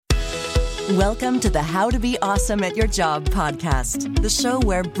Welcome to the How to Be Awesome at Your Job podcast, the show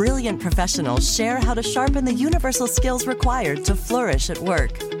where brilliant professionals share how to sharpen the universal skills required to flourish at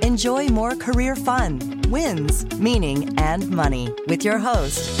work. Enjoy more career fun, wins, meaning, and money with your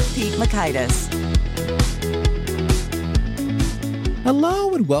host, Pete Mockaitis.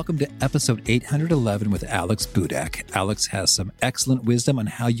 Hello and welcome to episode 811 with Alex Budak. Alex has some excellent wisdom on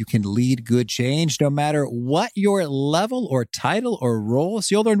how you can lead good change no matter what your level or title or role.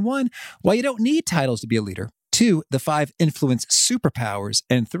 So you'll learn 1, why you don't need titles to be a leader. 2, the 5 influence superpowers.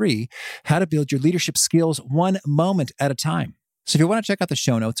 And 3, how to build your leadership skills one moment at a time. So if you want to check out the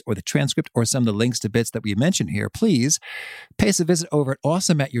show notes or the transcript or some of the links to bits that we mentioned here, please pay us a visit over at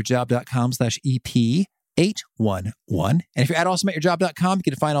awesomeatyourjob.com/EP. 811. And if you're at awesomeatyourjob.com, you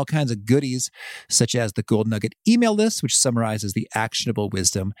can find all kinds of goodies, such as the Gold Nugget email list, which summarizes the actionable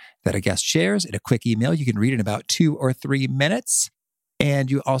wisdom that a guest shares in a quick email. You can read in about 2 or 3 minutes.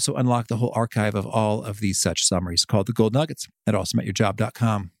 And you also unlock the whole archive of all of these such summaries called the Gold Nuggets at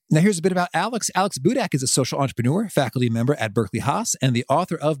awesomeatyourjob.com. Now, here's a bit about Alex. Alex Budak is a social entrepreneur, faculty member at Berkeley Haas, and the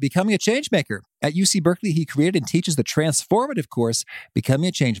author of Becoming a Changemaker. At UC Berkeley, he created and teaches the transformative course, Becoming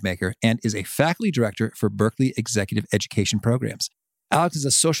a Changemaker, and is a faculty director for Berkeley Executive Education Programs. Alex is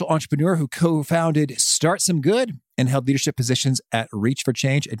a social entrepreneur who co-founded Start Some Good and held leadership positions at Reach for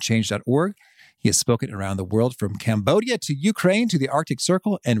Change and Change.org. He has spoken around the world from Cambodia to Ukraine to the Arctic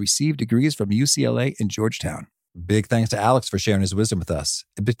Circle and received degrees from UCLA and Georgetown. Big thanks to Alex for sharing his wisdom with us.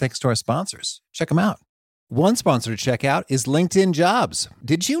 And big thanks to our sponsors. Check them out. One sponsor to check out is LinkedIn Jobs.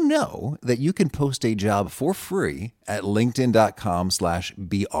 Did you know that you can post a job for free at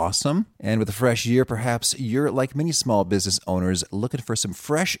linkedin.com/beawesome? And with a fresh year, perhaps you're like many small business owners looking for some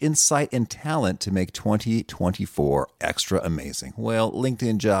fresh insight and talent to make 2024 extra amazing. Well,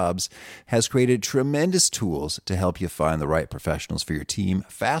 LinkedIn Jobs has created tremendous tools to help you find the right professionals for your team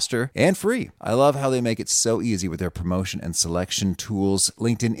faster and free. I love how they make it so easy with their promotion and selection tools.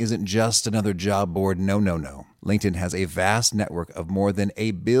 LinkedIn isn't just another job board. No. LinkedIn has a vast network of more than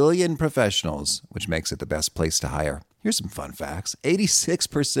 1 billion professionals, which makes it the best place to hire. Here's some fun facts.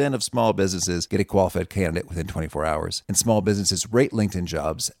 86% of small businesses get a qualified candidate within 24 hours, and small businesses rate LinkedIn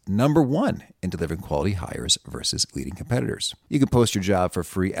Jobs number 1 in delivering quality hires versus leading competitors. You can post your job for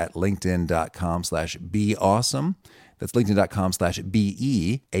free at linkedin.com/beawesome. That's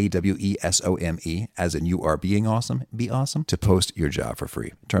linkedin.com/BEAWESOME, as in you are being awesome, be awesome, to post your job for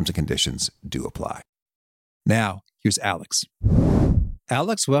free. Terms and conditions do apply. Now, here's Alex.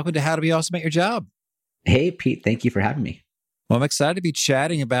 Alex, welcome to How to Be Awesome at Your Job. Hey, Pete, thank you for having me. Well, I'm excited to be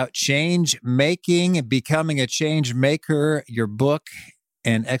chatting about change making, becoming a change maker, your book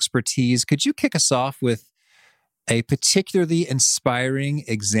and expertise. Could you kick us off with a particularly inspiring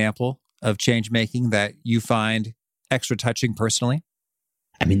example of change making that you find extra touching personally?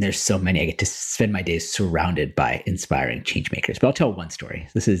 I mean, there's so many. I get to spend my days surrounded by inspiring change makers. But I'll tell one story.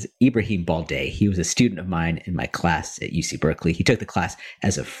 This is Ibrahim Baldé. He was a student of mine in my class at UC Berkeley. He took the class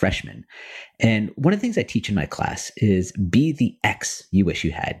as a freshman. And one of the things I teach in my class is be the ex you wish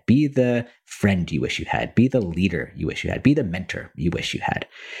you had. Be the friend you wish you had. Be the leader you wish you had. Be the mentor you wish you had.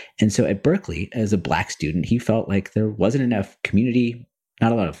 And so at Berkeley, as a Black student, he felt like there wasn't enough community,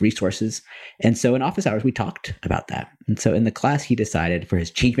 not a lot of resources. And so in office hours, we talked about that. And so in the class, he decided for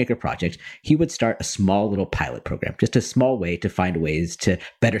his Changemaker project, he would start a small little pilot program, just a small way to find ways to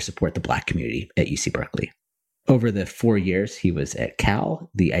better support the Black community at UC Berkeley. Over the 4 years he was at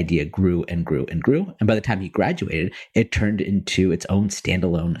Cal, the idea grew and grew and grew. And by the time he graduated, it turned into its own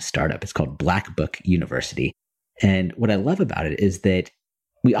standalone startup. It's called Black Book University. And what I love about it is that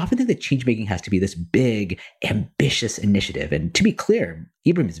we often think that change-making has to be this big, ambitious initiative. And to be clear,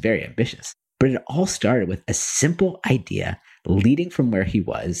 Ibrahim is very ambitious. But it all started with a simple idea leading from where he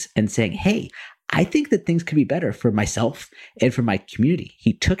was and saying, hey, I think that things could be better for myself and for my community.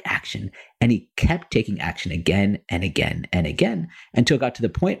 He took action and he kept taking action again and again and again until it got to the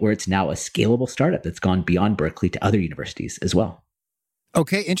point where it's now a scalable startup that's gone beyond Berkeley to other universities as well.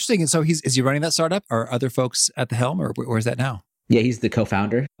 Okay, interesting. And so is he running that startup? Are other folks at the helm, or where's that now? Yeah, he's the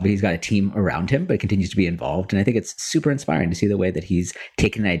co-founder, but he's got a team around him, but continues to be involved. And I think it's super inspiring to see the way that he's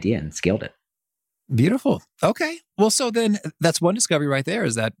taken an idea and scaled it. Beautiful. Okay. Well, so then that's one discovery right there,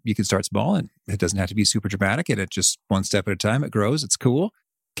 is that you can start small and it doesn't have to be super dramatic, and it just one step at a time, it grows. It's cool.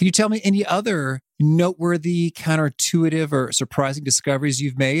 Can you tell me any other noteworthy, counterintuitive, or surprising discoveries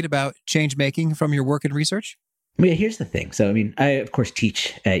you've made about change making from your work and research? Yeah, here's the thing. So, I of course,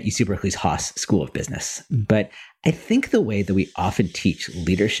 teach at UC Berkeley's Haas School of Business, but I think the way that we often teach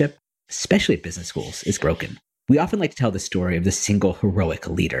leadership, especially at business schools, is broken. We often like to tell the story of the single heroic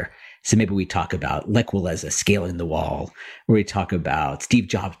leader. So maybe we talk about Lech Walesa scaling the wall, or we talk about Steve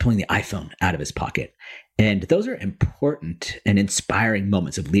Jobs pulling the iPhone out of his pocket. And those are important and inspiring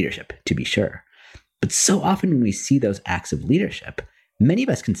moments of leadership, to be sure. But so often when we see those acts of leadership, many of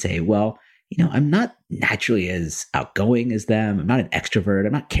us can say, well, I'm not naturally as outgoing as them. I'm not an extrovert.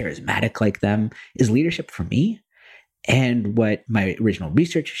 I'm not charismatic like them. Is leadership for me? And what my original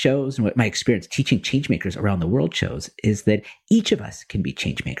research shows and what my experience teaching changemakers around the world shows is that each of us can be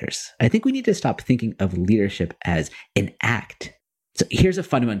changemakers. I think we need to stop thinking of leadership as an act. So here's a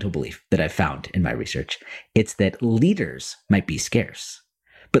fundamental belief that I've found in my research. It's that leaders might be scarce,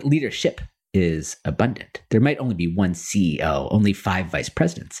 but leadership is abundant. There might only be one CEO, only 5 vice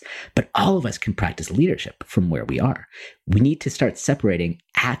presidents, but all of us can practice leadership from where we are. We need to start separating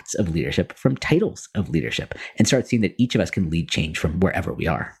acts of leadership from titles of leadership and start seeing that each of us can lead change from wherever we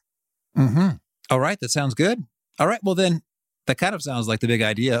are. Mm-hmm. All right. That sounds good. All right. Well, then that kind of sounds like the big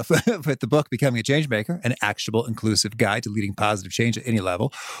idea with the book, Becoming a Changemaker, an actionable, inclusive guide to leading positive change at any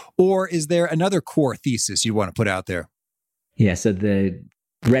level. Or is there another core thesis you want to put out there? Yeah. So the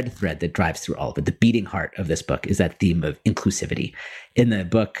red thread that drives through all of it, the beating heart of this book, is that theme of inclusivity. In the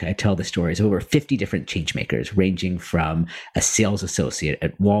book, I tell the stories of over 50 different changemakers, ranging from a sales associate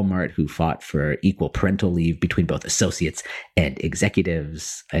at Walmart who fought for equal parental leave between both associates and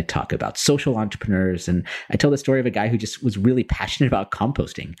executives. I talk about social entrepreneurs, and I tell the story of a guy who just was really passionate about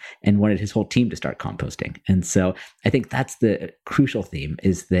composting and wanted his whole team to start composting. And so I think that's the crucial theme,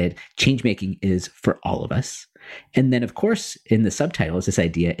 is that changemaking is for all of us. And then, of course, in the subtitle is this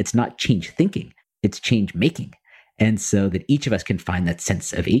idea, it's not change thinking, it's change making. And so that each of us can find that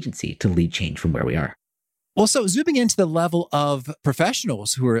sense of agency to lead change from where we are. Well, so zooming into the level of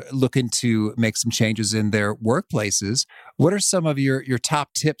professionals who are looking to make some changes in their workplaces, what are some of your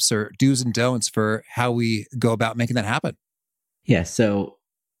top tips or do's and don'ts for how we go about making that happen? Yeah, so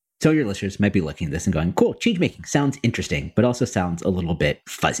your listeners might be looking at this and going, cool, change making sounds interesting, but also sounds a little bit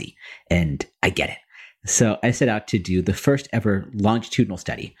fuzzy. And I get it. So I set out to do the first ever longitudinal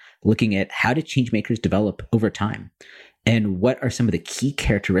study looking at how do changemakers develop over time and what are some of the key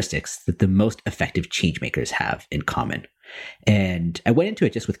characteristics that the most effective changemakers have in common. And I went into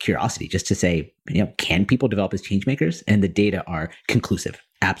it just with curiosity, just to say, can people develop as changemakers? And the data are conclusive.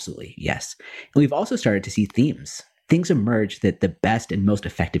 Absolutely, yes. And we've also started to see themes. Things emerge that the best and most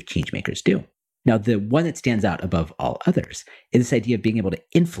effective changemakers do. Now, the one that stands out above all others is this idea of being able to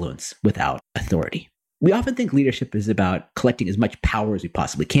influence without authority. We often think leadership is about collecting as much power as we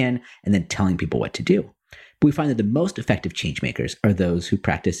possibly can and then telling people what to do. But we find that the most effective changemakers are those who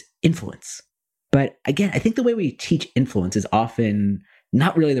practice influence. But again, I think the way we teach influence is often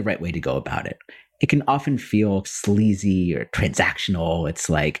not really the right way to go about it. It can often feel sleazy or transactional. It's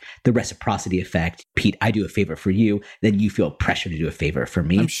like the reciprocity effect. Pete, I do a favor for you, then you feel pressure to do a favor for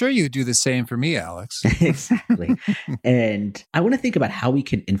me. I'm sure you do the same for me, Alex. Exactly. And I want to think about how we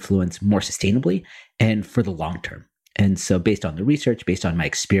can influence more sustainably and for the long term. And so based on the research, based on my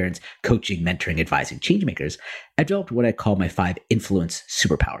experience coaching, mentoring, advising changemakers, I developed what I call my 5 influence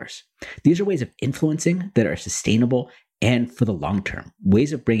superpowers. These are ways of influencing that are sustainable and for the long term,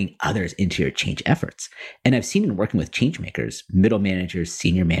 ways of bringing others into your change efforts. And I've seen in working with change makers, middle managers,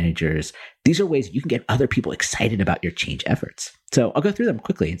 senior managers, these are ways you can get other people excited about your change efforts. So I'll go through them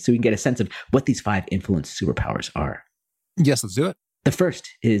quickly so we can get a sense of what these 5 influence superpowers are. Yes, let's do it. The first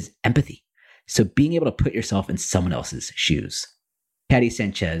is empathy. So being able to put yourself in someone else's shoes. Patty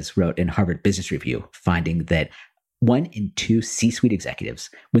Sanchez wrote in Harvard Business Review, finding that 1 in 2 C-suite executives,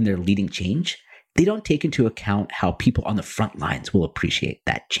 when they're leading change, they don't take into account how people on the front lines will appreciate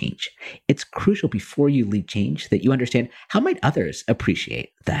that change. It's crucial before you lead change that you understand how might others appreciate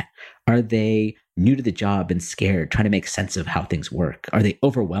that. Are they new to the job and scared, trying to make sense of how things work? Are they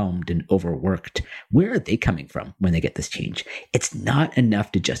overwhelmed and overworked? Where are they coming from when they get this change? It's not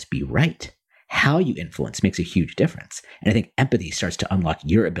enough to just be right. How you influence makes a huge difference. And I think empathy starts to unlock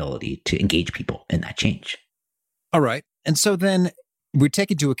your ability to engage people in that change. All right. And so then we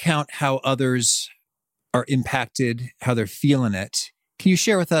take into account how others are impacted, how they're feeling it. Can you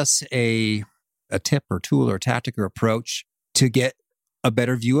share with us a tip or tool or tactic or approach to get a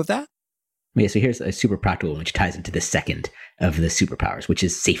better view of that? Yeah, so here's a super practical one, which ties into the second of the superpowers, which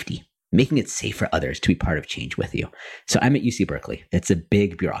is safety. Making it safe for others to be part of change with you. So I'm at UC Berkeley. It's a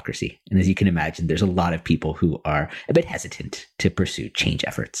big bureaucracy. And as you can imagine, there's a lot of people who are a bit hesitant to pursue change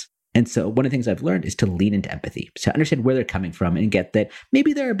efforts. And so one of the things I've learned is to lean into empathy, to understand where they're coming from and get that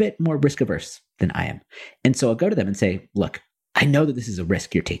maybe they're a bit more risk averse than I am. And so I'll go to them and say, look, I know that this is a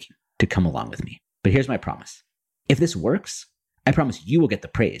risk you're taking to come along with me, but here's my promise. If this works, I promise you will get the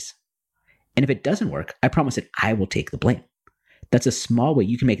praise. And if it doesn't work, I promise that I will take the blame. That's a small way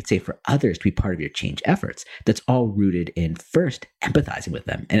you can make it safe for others to be part of your change efforts. That's all rooted in first empathizing with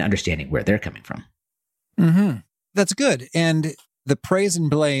them and understanding where they're coming from. Mm-hmm. That's good. And the praise and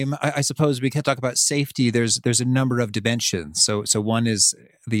blame, I suppose we can talk about safety. There's a number of dimensions. So one is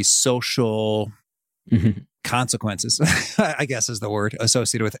the social consequences, I guess is the word,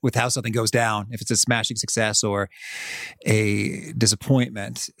 associated with how something goes down, if it's a smashing success or a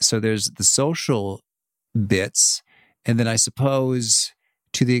disappointment. So there's the social bits. And then I suppose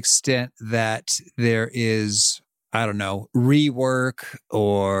to the extent that there is, I don't know, rework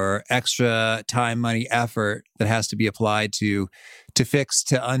or extra time, money, effort that has to be applied to fix,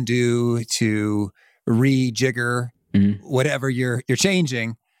 to undo, to rejigger, whatever you're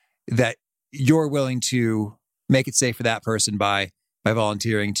changing, that you're willing to make it safe for that person by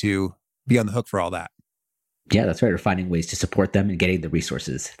volunteering to be on the hook for all that. Yeah, that's right. Or finding ways to support them and getting the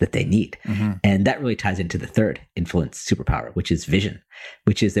resources that they need. And that really ties into the third influence superpower, which is vision,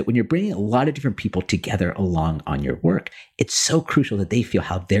 which is that when you're bringing a lot of different people together along on your work, it's so crucial that they feel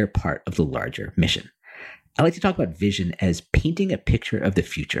how they're part of the larger mission. I like to talk about vision as painting a picture of the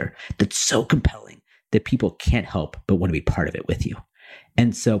future that's so compelling that people can't help but want to be part of it with you.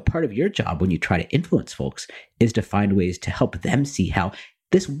 And so part of your job when you try to influence folks is to find ways to help them see how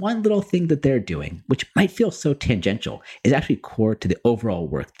this one little thing that they're doing, which might feel so tangential, is actually core to the overall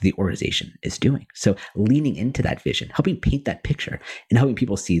work that the organization is doing. So leaning into that vision, helping paint that picture, and helping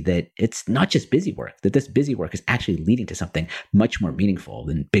people see that it's not just busy work, that this busy work is actually leading to something much more meaningful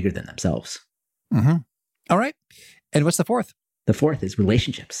and bigger than themselves. All right. And what's the fourth? The fourth is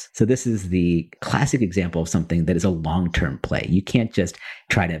relationships. So this is the classic example of something that is a long-term play. You can't just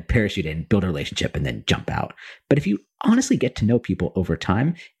try to parachute in, build a relationship, and then jump out. But if you honestly get to know people over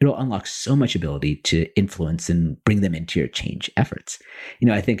time, it'll unlock so much ability to influence and bring them into your change efforts. You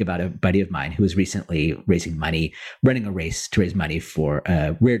know, I think about a buddy of mine who was recently raising money, running a race to raise money for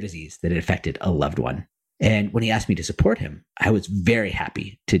a rare disease that had affected a loved one. And when he asked me to support him, I was very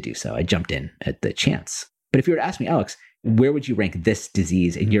happy to do so. I jumped in at the chance. But if you were to ask me, Alex, where would you rank this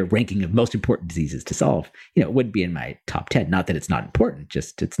disease in your ranking of most important diseases to solve? You know, it wouldn't be in my top 10. Not that it's not important,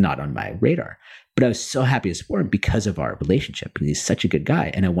 just it's not on my radar. But I was so happy to support him because of our relationship. He's such a good guy,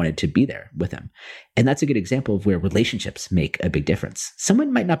 and I wanted to be there with him. And that's a good example of where relationships make a big difference.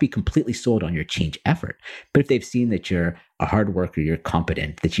 Someone might not be completely sold on your change effort, but if they've seen that you're a hard worker, you're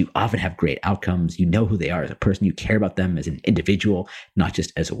competent, that you often have great outcomes, you know who they are as a person, you care about them as an individual, not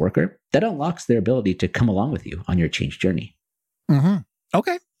just as a worker, that unlocks their ability to come along with you on your change journey.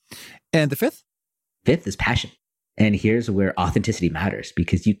 Okay. And the fifth? Fifth is passion. And here's where authenticity matters,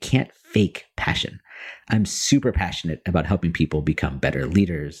 because you can't fake passion. I'm super passionate about helping people become better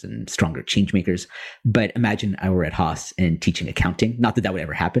leaders and stronger change makers. But imagine I were at Haas and teaching accounting. Not that that would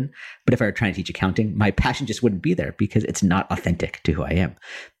ever happen, but if I were trying to teach accounting, my passion just wouldn't be there because it's not authentic to who I am.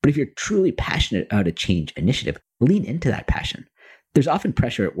 But if you're truly passionate about a change initiative, lean into that passion. There's often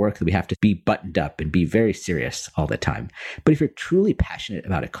pressure at work that we have to be buttoned up and be very serious all the time. But if you're truly passionate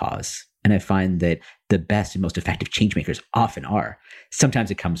about a cause, and I find that the best and most effective change makers often are, sometimes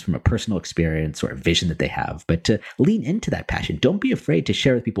it comes from a personal experience or a vision that they have. But to lean into that passion, don't be afraid to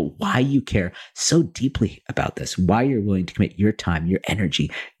share with people why you care so deeply about this, why you're willing to commit your time, your energy,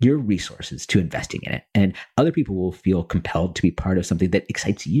 your resources to investing in it. And other people will feel compelled to be part of something that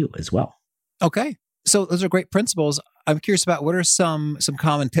excites you as well. Okay. So those are great principles. I'm curious about what are some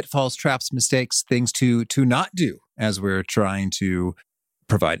common pitfalls, traps, mistakes, things to not do as we're trying to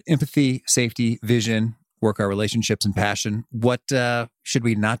provide empathy, safety, vision, work our relationships and passion. What should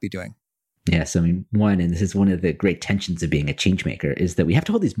we not be doing? Yes, I mean, one, and this is one of the great tensions of being a change maker, is that we have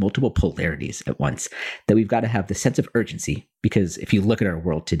to hold these multiple polarities at once, that we've got to have the sense of urgency, because if you look at our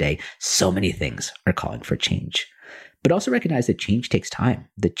world today, so many things are calling for change. But also recognize that change takes time,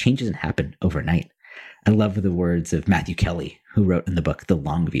 that change doesn't happen overnight. I love the words of Matthew Kelly, who wrote in the book, The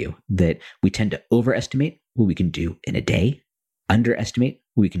Long View, that we tend to overestimate what we can do in a day, underestimate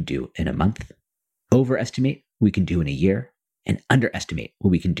what we can do in a month, overestimate what we can do in a year, and underestimate what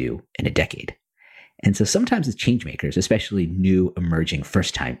we can do in a decade. And so sometimes as change makers, especially new, emerging,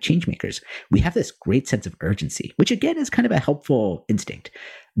 first-time change makers, we have this great sense of urgency, which again is kind of a helpful instinct,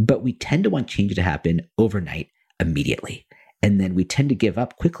 but we tend to want change to happen overnight, immediately. And then we tend to give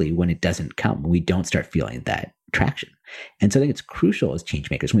up quickly when it doesn't come, when we don't start feeling that traction. And so I think it's crucial as change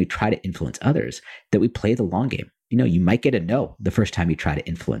makers, when we try to influence others, that we play the long game, you might get a no the first time you try to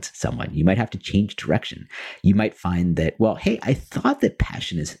influence someone. You might have to change direction. You might find that, well, hey, I thought that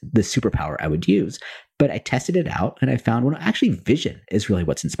passion is the superpower I would use, but I tested it out and I found, well, actually vision is really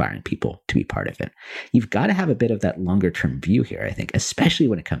what's inspiring people to be part of it. You've got to have a bit of that longer term view here, I think, especially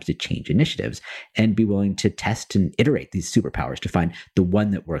when it comes to change initiatives, and be willing to test and iterate these superpowers to find the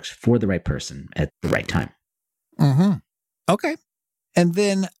one that works for the right person at the right time. Mm-hmm. Okay. And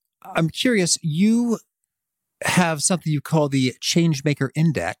then I'm curious, you have something you call the Changemaker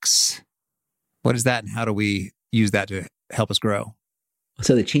Index. What is that, and how do we use that to help us grow?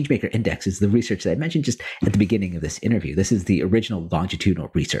 So the Changemaker Index is the research that I mentioned just at the beginning of this interview. This is the original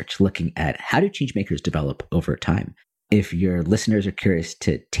longitudinal research looking at how do changemakers develop over time. If your listeners are curious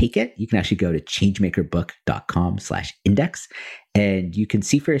to take it, you can actually go to changemakerbook.com/index, and you can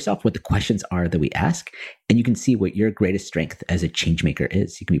see for yourself what the questions are that we ask, and you can see what your greatest strength as a changemaker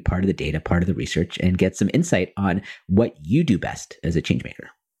is. You can be part of the data, part of the research, and get some insight on what you do best as a changemaker.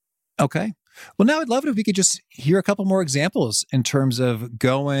 Okay. Well, now I'd love it if we could just hear a couple more examples in terms of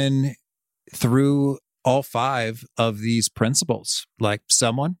going through all 5 of these principles. Like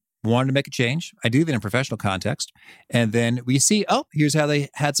someone wanted to make a change. I do that in a professional context. And then we see, oh, here's how they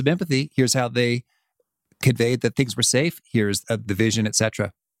had some empathy. Here's how they conveyed that things were safe. Here's the vision,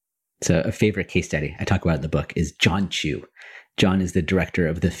 etc. So a favorite case study I talk about in the book is John Chu. John is the director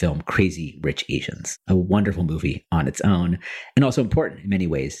of the film Crazy Rich Asians, a wonderful movie on its own, and also important in many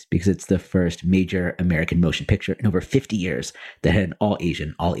ways because it's the first major American motion picture in over 50 years that had an all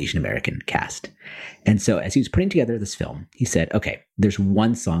Asian American cast. And so as he was putting together this film, he said, okay, there's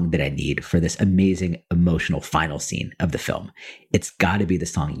one song that I need for this amazing emotional final scene of the film. It's got to be the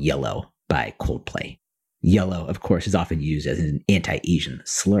song Yellow by Coldplay. Yellow, of course, is often used as an anti-Asian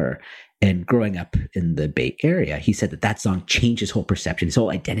slur. And growing up in the Bay Area, he said that song changed his whole perception, his whole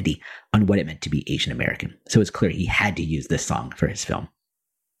identity on what it meant to be Asian American. So it's clear he had to use this song for his film.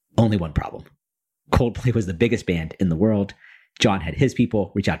 Only one problem. Coldplay was the biggest band in the world. John had his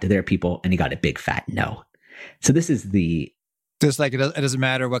people reach out to their people, and he got a big fat no. So this is just like it doesn't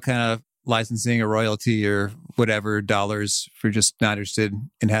matter what kind of licensing or royalty or whatever dollars, for just not interested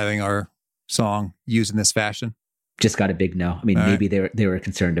in having our song used in this fashion. Just got a big no. I mean, all maybe right. they were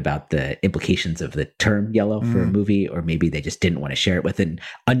concerned about the implications of the term yellow for a movie, or maybe they just didn't want to share it with an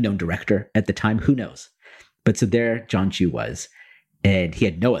unknown director at the time. Who knows? But so there John Chu was, and he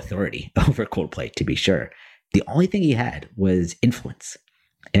had no authority over Coldplay, to be sure. The only thing he had was influence.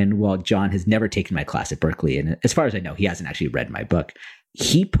 And while John has never taken my class at Berkeley, and as far as I know, he hasn't actually read my book,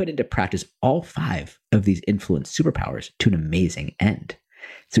 he put into practice all 5 of these influence superpowers to an amazing end.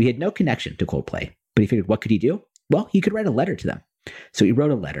 So he had no connection to Coldplay, but he figured, what could he do? Well, he could write a letter to them. So he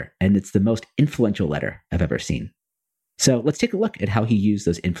wrote a letter, and it's the most influential letter I've ever seen. So let's take a look at how he used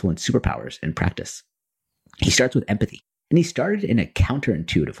those influence superpowers in practice. He starts with empathy, and he started in a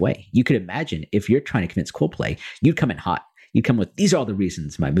counterintuitive way. You could imagine if you're trying to convince Coldplay, you'd come in hot. You'd come with, these are all the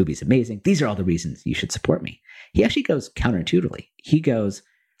reasons my movie's amazing. These are all the reasons you should support me. He actually goes counterintuitively. He goes,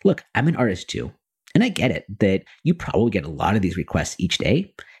 look, I'm an artist too. And I get it that you probably get a lot of these requests each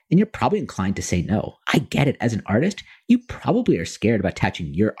day, and you're probably inclined to say no. I get it. As an artist, you probably are scared about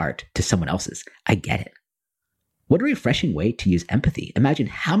attaching your art to someone else's. I get it. What a refreshing way to use empathy. Imagine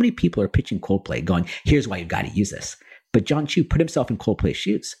how many people are pitching Coldplay going, here's why you've got to use this. But John Chu put himself in Coldplay's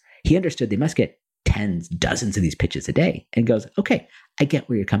shoes. He understood they must get tens, dozens of these pitches a day, and goes, okay, I get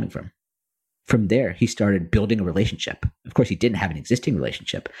where you're coming from. From there, he started building a relationship. Of course, he didn't have an existing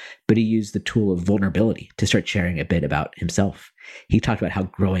relationship, but he used the tool of vulnerability to start sharing a bit about himself. He talked about how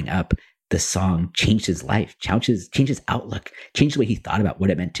growing up, the song changed his life, changed his outlook, changed the way he thought about what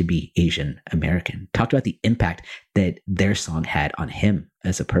it meant to be Asian American. Talked about the impact that their song had on him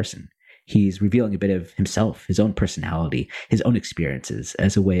as a person. He's revealing a bit of himself, his own personality, his own experiences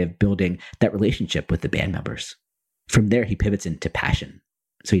as a way of building that relationship with the band members. From there, he pivots into passion.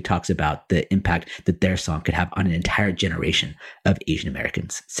 So he talks about the impact that their song could have on an entire generation of Asian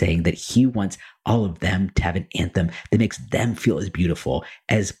Americans, saying that he wants all of them to have an anthem that makes them feel as beautiful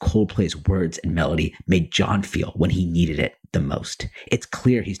as Coldplay's words and melody made John feel when he needed it the most. It's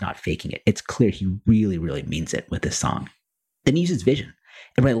clear he's not faking it. It's clear he really, really means it with this song. Then he uses vision.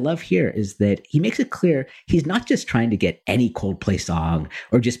 And what I love here is that he makes it clear he's not just trying to get any Coldplay song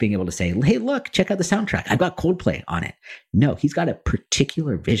or just being able to say, hey, look, check out the soundtrack. I've got Coldplay on it. No, he's got a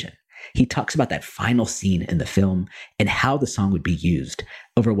particular vision. He talks about that final scene in the film and how the song would be used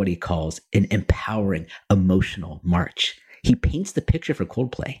over what he calls an empowering emotional march. He paints the picture for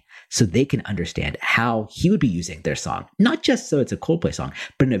Coldplay so they can understand how he would be using their song, not just so it's a Coldplay song,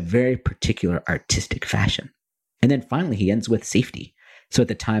 but in a very particular artistic fashion. And then finally, he ends with safety. So at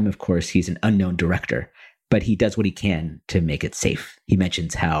the time, of course, he's an unknown director, but he does what he can to make it safe. He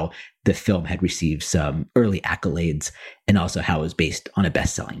mentions how the film had received some early accolades and also how it was based on a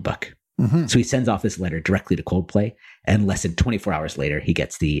best-selling book. Mm-hmm. So he sends off this letter directly to Coldplay, and less than 24 hours later, he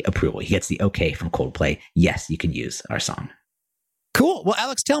gets the approval. He gets the okay from Coldplay. Yes, you can use our song. Cool. Well,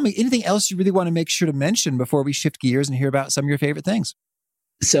 Alex, tell me, anything else you really want to make sure to mention before we shift gears and hear about some of your favorite things?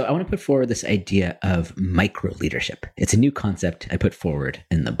 So I want to put forward this idea of micro leadership. It's a new concept I put forward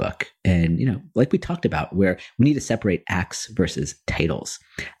in the book. And, like we talked about, where we need to separate acts versus titles.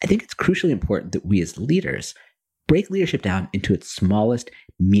 I think it's crucially important that we as leaders break leadership down into its smallest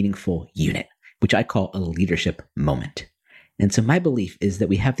meaningful unit, which I call a leadership moment. And so my belief is that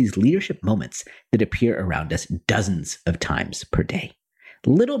we have these leadership moments that appear around us dozens of times per day.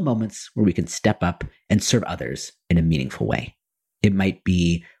 Little moments where we can step up and serve others in a meaningful way. It might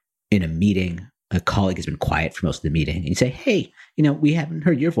be in a meeting, a colleague has been quiet for most of the meeting, and you say, hey, we haven't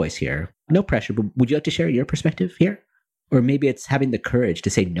heard your voice here. No pressure, but would you like to share your perspective here? Or maybe it's having the courage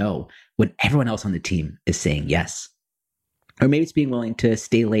to say no when everyone else on the team is saying yes. Or maybe it's being willing to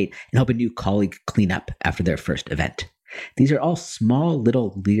stay late and help a new colleague clean up after their first event. These are all small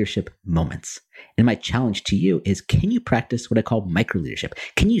little leadership moments. And my challenge to you is, can you practice what I call micro leadership?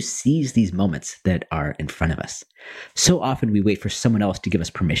 Can you seize these moments that are in front of us? So often we wait for someone else to give us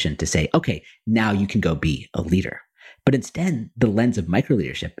permission to say, okay, now you can go be a leader. But instead, the lens of micro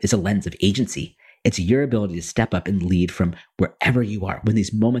leadership is a lens of agency. It's your ability to step up and lead from wherever you are. When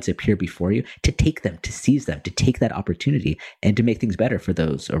these moments appear before you, to take them, to seize them, to take that opportunity, and to make things better for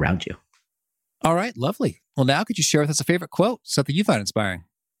those around you. All right, lovely. Well, now could you share with us a favorite quote, something you find inspiring?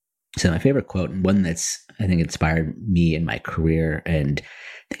 So my favorite quote, and one that's, I think, inspired me in my career, and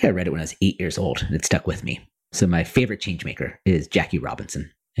I think I read it when I was 8 years old, and it stuck with me. So my favorite changemaker is Jackie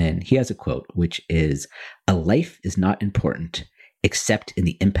Robinson, and he has a quote, which is, "A life is not important except in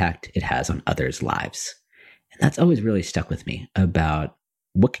the impact it has on others' lives." And that's always really stuck with me about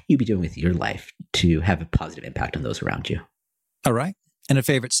what can you be doing with your life to have a positive impact on those around you. All right. And a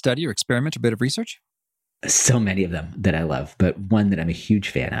favorite study or experiment or bit of research? So many of them that I love, but one that I'm a huge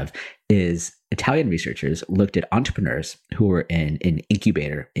fan of is Italian researchers looked at entrepreneurs who were in an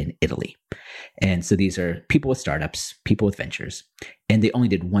incubator in Italy. And so these are people with startups, people with ventures, and they only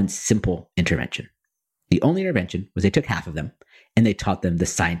did one simple intervention. The only intervention was they took half of them and they taught them the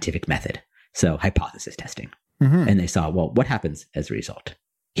scientific method. So hypothesis testing. Mm-hmm. And they saw, well, what happens as a result?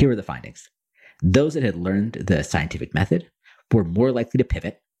 Here are the findings. Those that had learned the scientific method were more likely to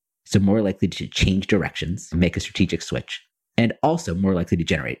pivot, so more likely to change directions, make a strategic switch, and also more likely to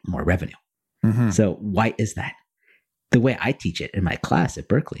generate more revenue. Mm-hmm. So why is that? The way I teach it in my class at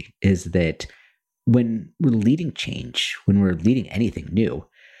Berkeley is that when we're leading change, when we're leading anything new,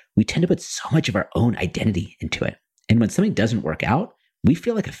 we tend to put so much of our own identity into it. And when something doesn't work out, we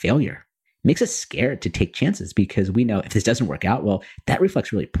feel like a failure. It makes us scared to take chances because we know if this doesn't work out, well, that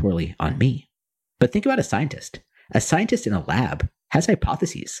reflects really poorly on me. But think about a scientist. A scientist in a lab has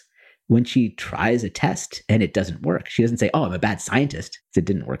hypotheses. When she tries a test and it doesn't work, she doesn't say, oh, I'm a bad scientist because it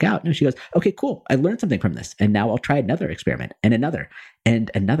didn't work out. No, she goes, okay, cool. I learned something from this. And now I'll try another experiment and another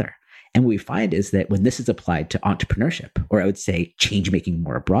and another. And what we find is that when this is applied to entrepreneurship, or I would say change making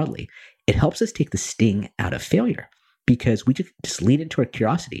more broadly, it helps us take the sting out of failure because we just lean into our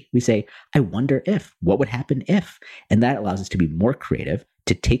curiosity. We say, I wonder if, what would happen if? And that allows us to be more creative,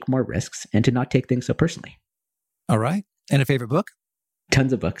 to take more risks, and to not take things so personally. All right. And a favorite book?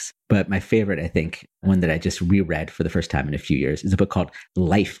 Tons of books, but my favorite, I think, one that I just reread for the first time in a few years is a book called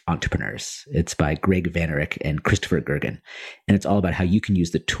Life Entrepreneurs. It's by Greg Vanerick and Christopher Gergen. And it's all about how you can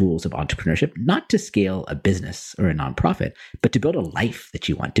use the tools of entrepreneurship, not to scale a business or a nonprofit, but to build a life that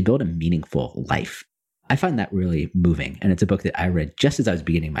you want, to build a meaningful life. I find that really moving. And it's a book that I read just as I was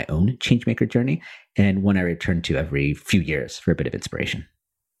beginning my own changemaker journey, and one I return to every few years for a bit of inspiration.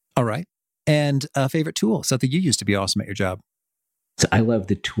 All right. And a favorite tool, something you use to be awesome at your job? So I love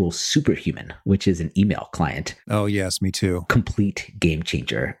the tool Superhuman, which is an email client. Oh, yes, me too. Complete game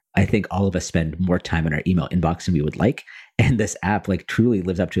changer. I think all of us spend more time in our email inbox than we would like. And this app truly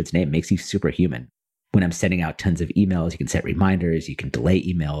lives up to its name, makes you superhuman. When I'm sending out tons of emails, you can set reminders, you can delay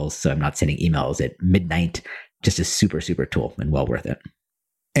emails. So I'm not sending emails at midnight. Just a super, super tool and well worth it.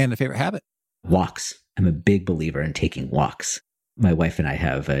 And a favorite habit? Walks. I'm a big believer in taking walks. My wife and I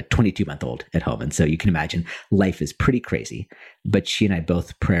have a 22-month-old at home. And so you can imagine life is pretty crazy. But she and I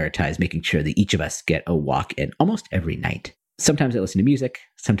both prioritize making sure that each of us get a walk in almost every night. Sometimes I listen to music.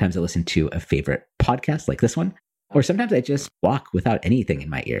 Sometimes I listen to a favorite podcast like this one. Or sometimes I just walk without anything in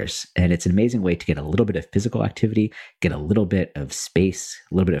my ears. And it's an amazing way to get a little bit of physical activity, get a little bit of space,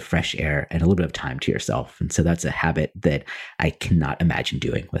 a little bit of fresh air, and a little bit of time to yourself. And so that's a habit that I cannot imagine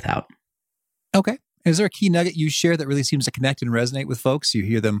doing without. Okay. Is there a key nugget you share that really seems to connect and resonate with folks? You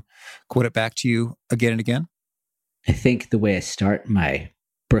hear them quote it back to you again and again? I think the way I start my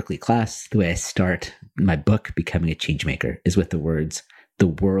Berkeley class, the way I start my book, Becoming a Changemaker, is with the words, "The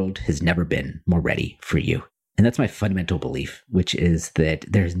world has never been more ready for you." And that's my fundamental belief, which is that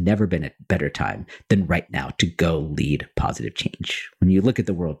there's never been a better time than right now to go lead positive change. When you look at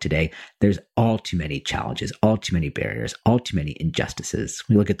the world today, there's all too many challenges, all too many barriers, all too many injustices.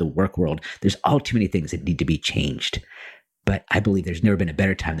 When you look at the work world, there's all too many things that need to be changed. But I believe there's never been a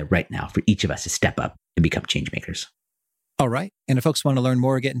better time than right now for each of us to step up and become change makers. All right. And if folks want to learn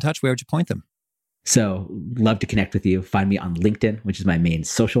more or get in touch, where would you point them? So love to connect with you. Find me on LinkedIn, which is my main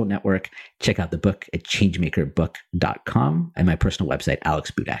social network. Check out the book at changemakerbook.com and my personal website,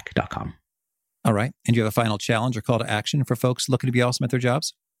 alexbudak.com. All right. And do you have a final challenge or call to action for folks looking to be awesome at their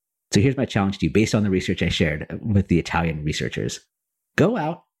jobs? So here's my challenge to you based on the research I shared with the Italian researchers. Go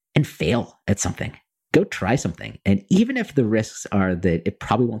out and fail at something. Go try something. And even if the risks are that it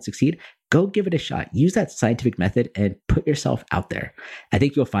probably won't succeed, go give it a shot. Use that scientific method and put yourself out there. I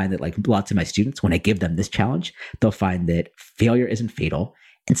think you'll find that, like lots of my students, when I give them this challenge, they'll find that failure isn't fatal.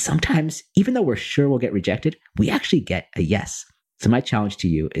 And sometimes, even though we're sure we'll get rejected, we actually get a yes. So my challenge to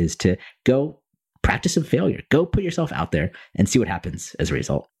you is to go practice some failure. Go put yourself out there and see what happens as a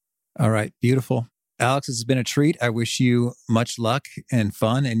result. All right. Beautiful. Alex, this has been a treat. I wish you much luck and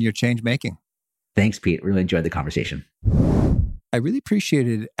fun in your change making. Thanks, Pete. Really enjoyed the conversation. I really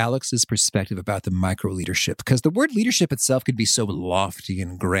appreciated Alex's perspective about the micro leadership, because the word leadership itself could be so lofty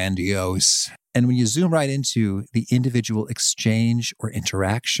and grandiose. And when you zoom right into the individual exchange or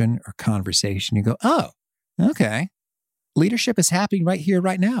interaction or conversation, you go, oh, okay. Leadership is happening right here,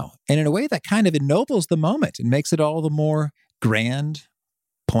 right now. And in a way that kind of ennobles the moment and makes it all the more grand,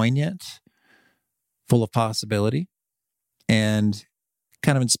 poignant, full of possibility, and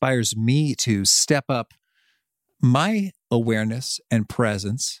kind of inspires me to step up my awareness and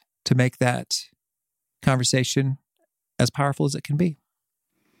presence to make that conversation as powerful as it can be.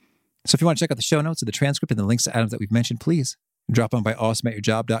 So if you want to check out the show notes and the transcript and the links to items that we've mentioned, please drop on by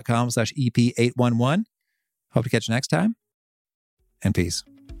awesomeatyourjob.com/EP811. Hope to catch you next time. And peace.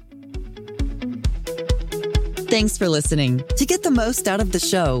 Thanks for listening. To get the most out of the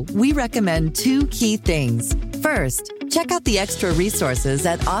show, we recommend 2 key things. First, check out the extra resources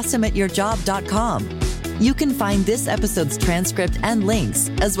at awesomeatyourjob.com. You can find this episode's transcript and links,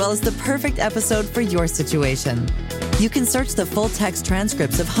 as well as the perfect episode for your situation. You can search the full text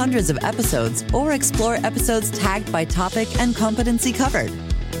transcripts of hundreds of episodes or explore episodes tagged by topic and competency covered.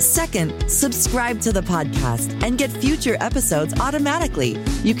 Second, subscribe to the podcast and get future episodes automatically.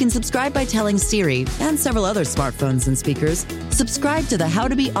 You can subscribe by telling Siri and several other smartphones and speakers, subscribe to the How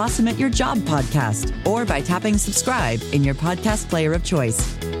to Be Awesome at Your Job podcast, or by tapping subscribe in your podcast player of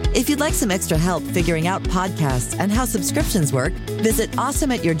choice. If you'd like some extra help figuring out podcasts and how subscriptions work, visit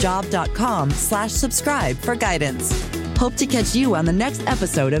awesomeatyourjob.com/subscribe for guidance. Hope to catch you on the next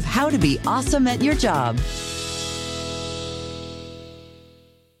episode of How to Be Awesome at Your Job.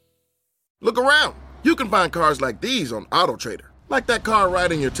 Look around. You can find cars like these on AutoTrader, like that car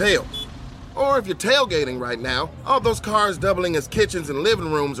right in your tail. Or if you're tailgating right now, all those cars doubling as kitchens and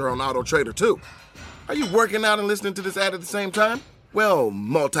living rooms are on AutoTrader too. Are you working out and listening to this ad at the same time? Well,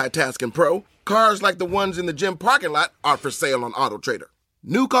 multitasking pro, cars like the ones in the gym parking lot are for sale on AutoTrader.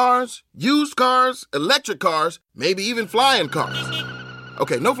 New cars, used cars, electric cars, maybe even flying cars.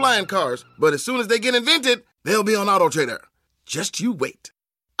 Okay, no flying cars, but as soon as they get invented, they'll be on AutoTrader. Just you wait.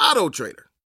 AutoTrader.